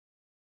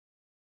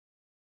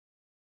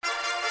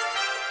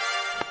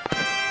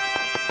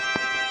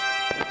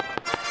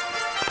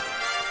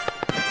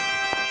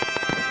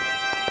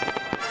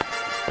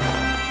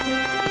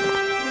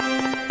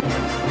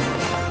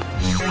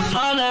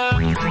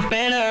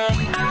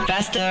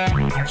faster,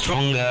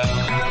 stronger.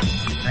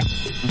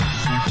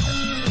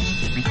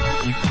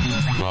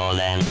 More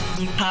than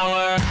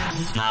power,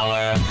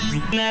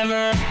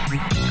 never.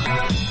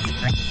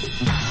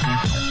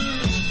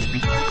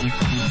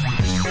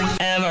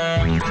 Ever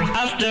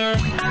after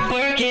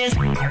work is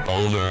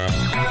over.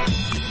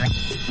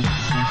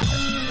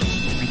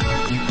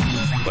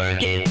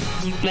 Work it,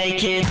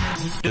 make it,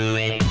 do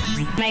it,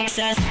 makes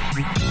us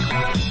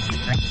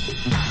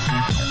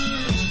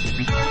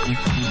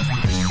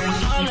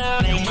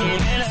harder, make it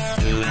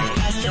better, do it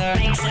faster,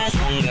 makes us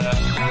stronger.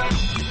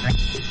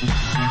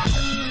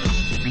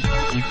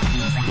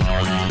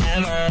 More than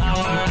ever,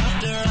 hour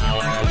after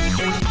hour,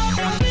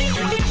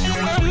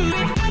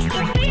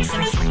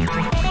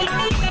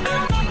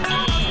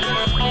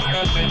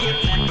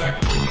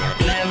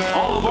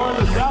 all aboard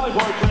the Sally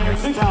Board train,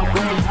 6 out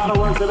frames,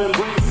 outerworks have been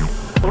placed.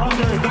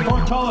 Thunder, the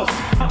portcullis,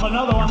 up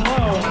another one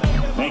low.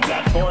 Make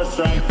that 4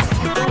 strength.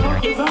 The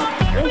work is up,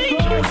 it's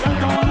good, they're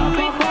going up.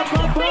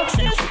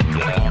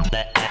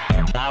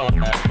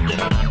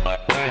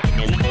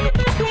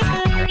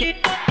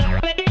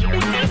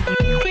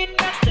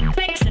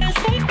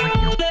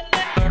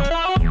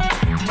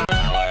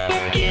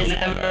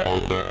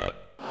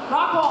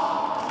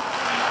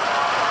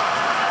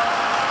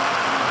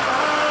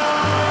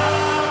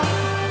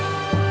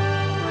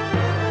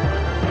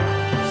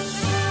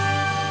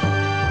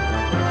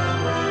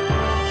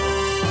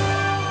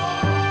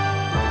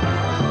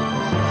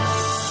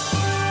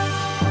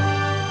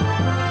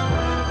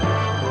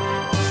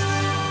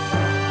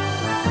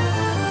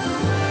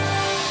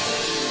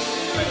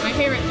 My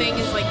favorite thing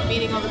is like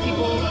meeting all the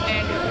people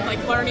and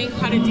like learning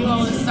how to do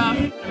all this stuff.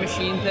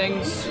 Machine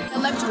things.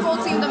 Electrical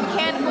team, the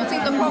mechanical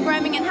team, the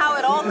programming, and how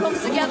it all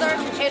comes together.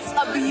 It's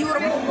a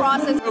beautiful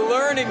process. We're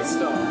learning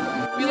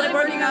stuff. We like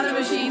working on the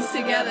machines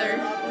together.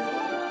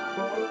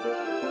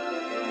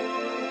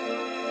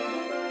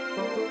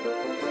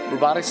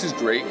 Robotics is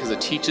great because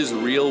it teaches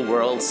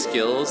real-world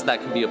skills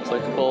that can be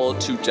applicable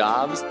to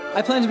jobs.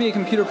 I plan to be a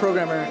computer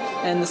programmer,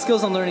 and the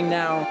skills I'm learning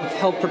now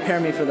help prepare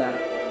me for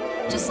that.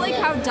 Just like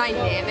how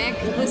dynamic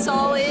this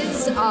all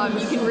is,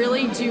 you can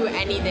really do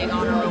anything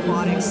on a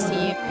robotics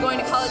team. Going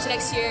to college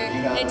next year,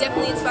 and it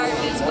definitely inspired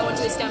me to go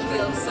into a STEM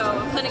field, so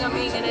I'm planning on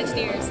being an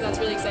engineer, so that's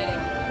really exciting.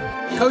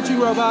 Coaching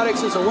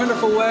robotics is a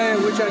wonderful way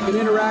in which I can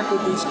interact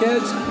with these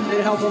kids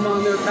and help them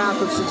on their path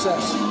of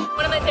success.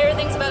 One of my favorite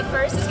things about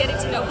FIRST is getting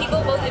to know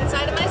people both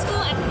inside of my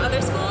school and from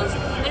other schools,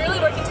 and really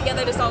working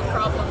together to solve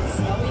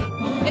problems.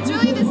 It's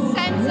really the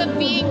sense of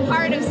being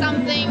part of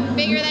something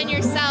bigger than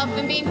yourself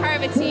and being part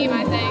of a team,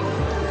 I think.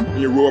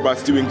 Your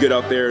robot's doing good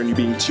out there and you're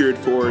being cheered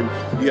for and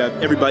you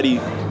have everybody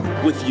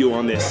with you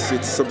on this.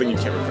 It's something you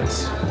can't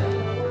replace.